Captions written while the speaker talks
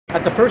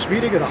At the first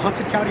meeting of the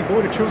Hudson County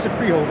Board of Chosen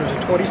Freeholders in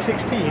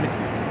 2016,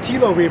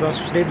 Tilo Rivas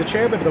was named the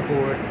chairman of the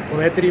board, while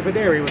Anthony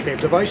Vainieri was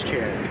named the vice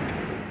chair.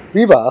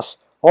 Rivas,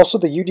 also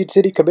the Union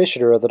City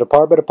Commissioner of the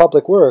Department of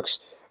Public Works,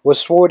 was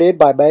sworn in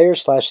by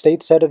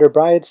Mayor/State Senator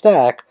Brian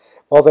Stack,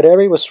 while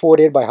Vainieri was sworn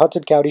in by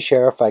Hudson County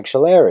Sheriff Frank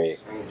Scileri.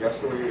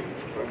 Just to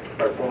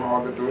perform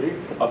all the duties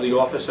of the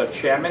office of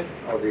Chairman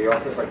of the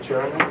office of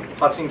Chairman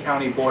Hudson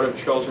County Board of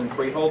Chosen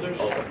Freeholders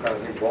of the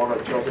County Board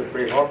of Chosen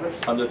Freeholders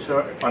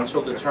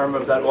until the term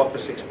of that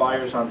office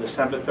expires on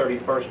December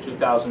 31st,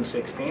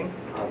 2016.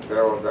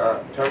 Until the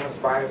term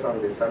expires on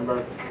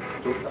December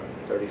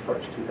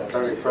 31st,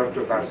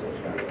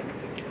 2016.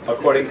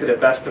 According to the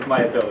best of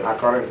my ability.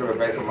 According to the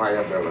best of my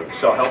ability.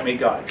 So help me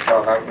God.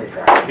 So help me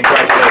God.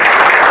 Congratulations.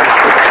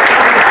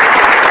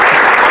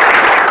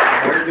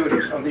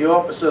 Duties of the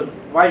office of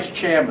Vice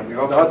Chairman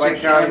of the Hudson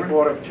County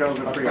Board of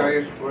Chosen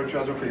Freeholders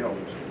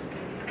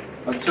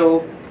until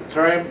the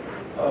term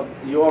of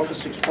the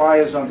office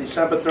expires on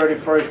December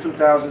 31st,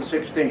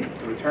 2016.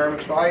 The term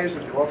expires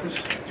of the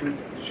office to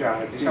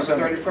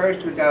December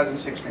 31st,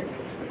 2016.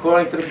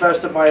 According to the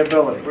best of my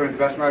ability. According to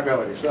the best of my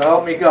ability. So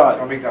help me God. So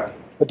help me God.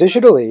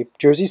 Additionally,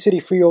 Jersey City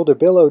Freeholder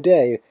Bill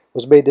O'Day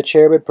was made the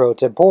chairman pro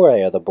tempore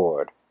of the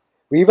board.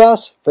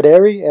 Rivas,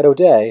 Vainieri, and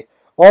O'Day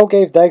all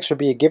gave thanks for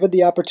being given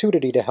the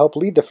opportunity to help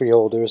lead the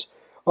freeholders,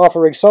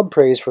 offering some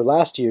praise for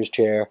last year's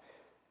chair,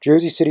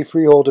 Jersey City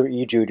Freeholder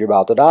E. Junior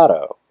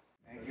Maldonado.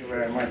 Thank you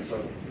very much,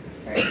 brother.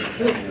 Thank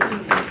you.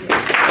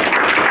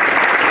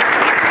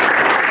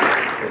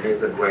 It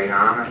is a great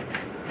honor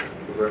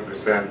to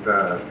represent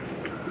the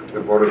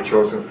Board of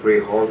Chosen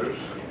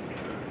Freeholders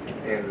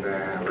and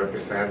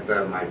represent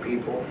my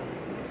people.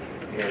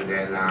 And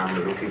then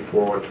I'm looking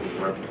forward to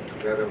working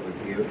together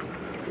with you,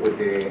 with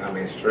the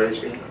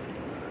administration.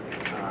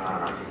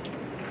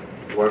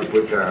 Work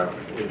with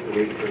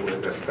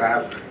the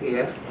staff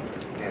here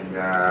and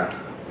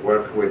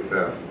work with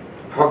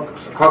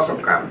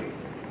Hudson County.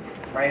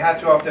 My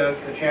hat's off to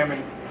the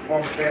chairman,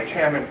 former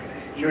chairman,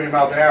 Junior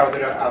Maldonado,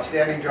 did an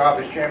outstanding job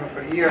as chairman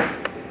for the year.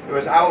 It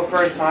was our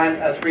first time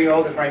as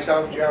freeholders,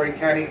 myself, Jerry,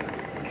 Kenny,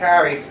 and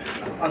Carrie,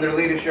 under the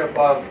leadership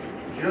of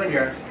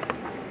Junior.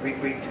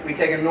 We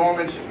take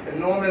enormous.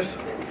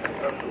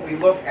 We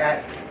look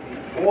at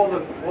all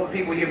the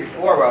people here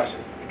before us,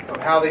 of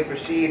how they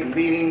proceed in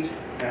meetings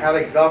and how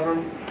they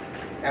govern,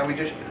 and we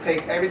just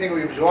take everything,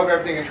 we absorb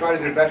everything and try to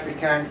do the best we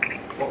can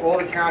for all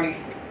the county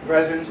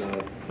residents.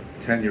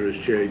 Tenure as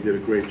chair, he did a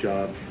great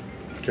job,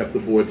 kept the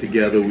board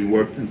together. We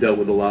worked and dealt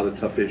with a lot of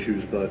tough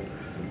issues, but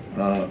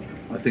I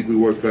think we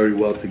worked very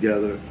well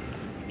together.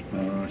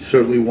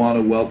 Certainly want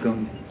to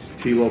welcome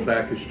Tilo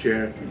back as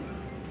chair.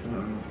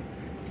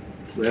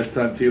 Last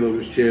time Tilo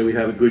was chair, we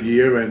had a good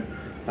year, and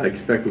I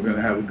expect we're going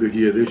to have a good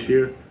year this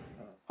year.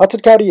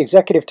 Hudson County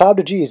Executive Tom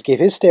DeGees gave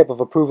his stamp of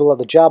approval on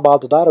the job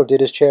Maldonado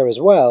did as chair as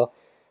well,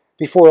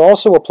 before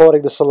also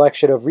applauding the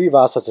selection of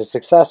Rivas as his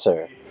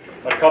successor.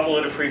 A couple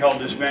of the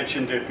freeholders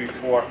mentioned it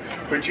before,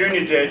 but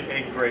Junior did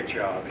a great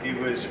job. He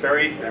was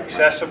very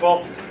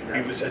accessible,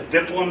 he was a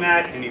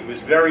diplomat, and he was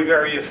very,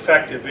 very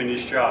effective in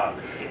his job.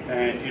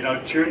 And you know,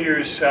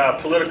 Junior's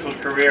political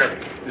career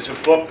is a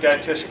book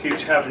that just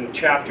keeps having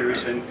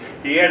chapters, and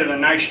he added a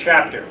nice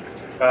chapter,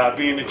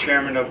 being the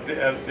chairman of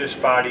this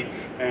body,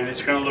 and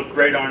it's going to look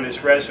great on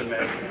his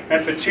resume.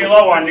 And for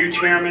Tilo, our new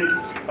chairman,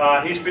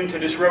 he's been to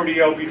this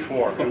rodeo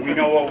before, and we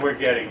know what we're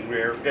getting.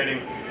 We're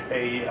getting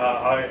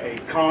a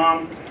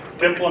calm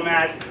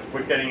diplomat.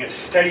 We're getting a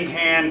steady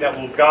hand that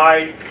will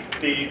guide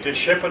the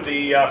ship of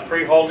the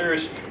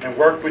freeholders and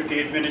work with the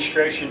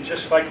administration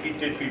just like he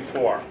did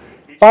before.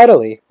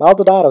 Finally,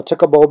 Maldonado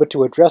took a moment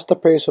to address the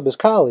praise from his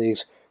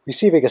colleagues,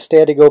 receiving a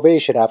standing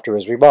ovation after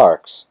his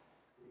remarks.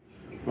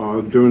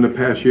 During the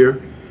past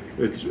year,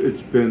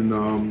 it's been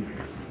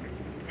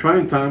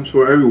trying times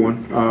for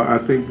everyone. I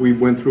think we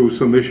went through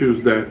some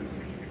issues that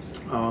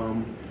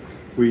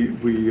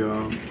we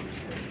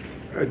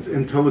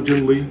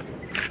intelligently,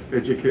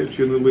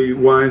 educationally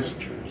wise,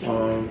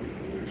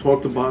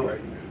 talked about,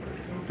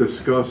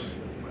 discussed,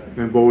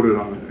 and voted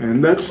on it.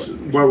 And that's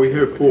what we're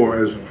here for.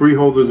 As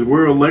freeholders,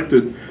 we're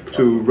elected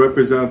to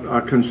represent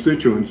our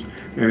constituents.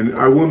 And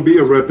I wouldn't be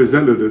a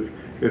representative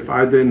if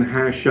I didn't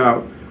hash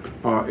out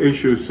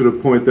issues to the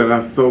point that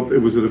I felt it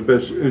was in the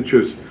best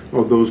interest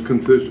of those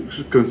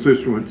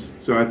constituents.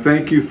 So I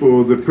thank you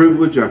for the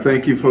privilege, I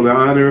thank you for the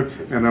honor,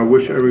 and I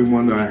wish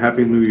everyone a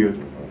happy new year.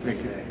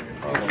 Thank you.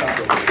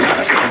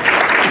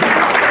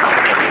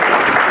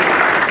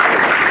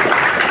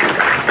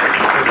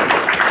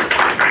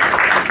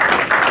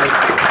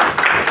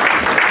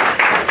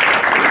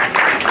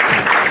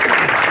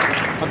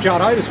 I'm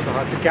John Itis with the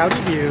Hudson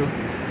County View,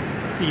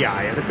 the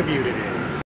eye of the community.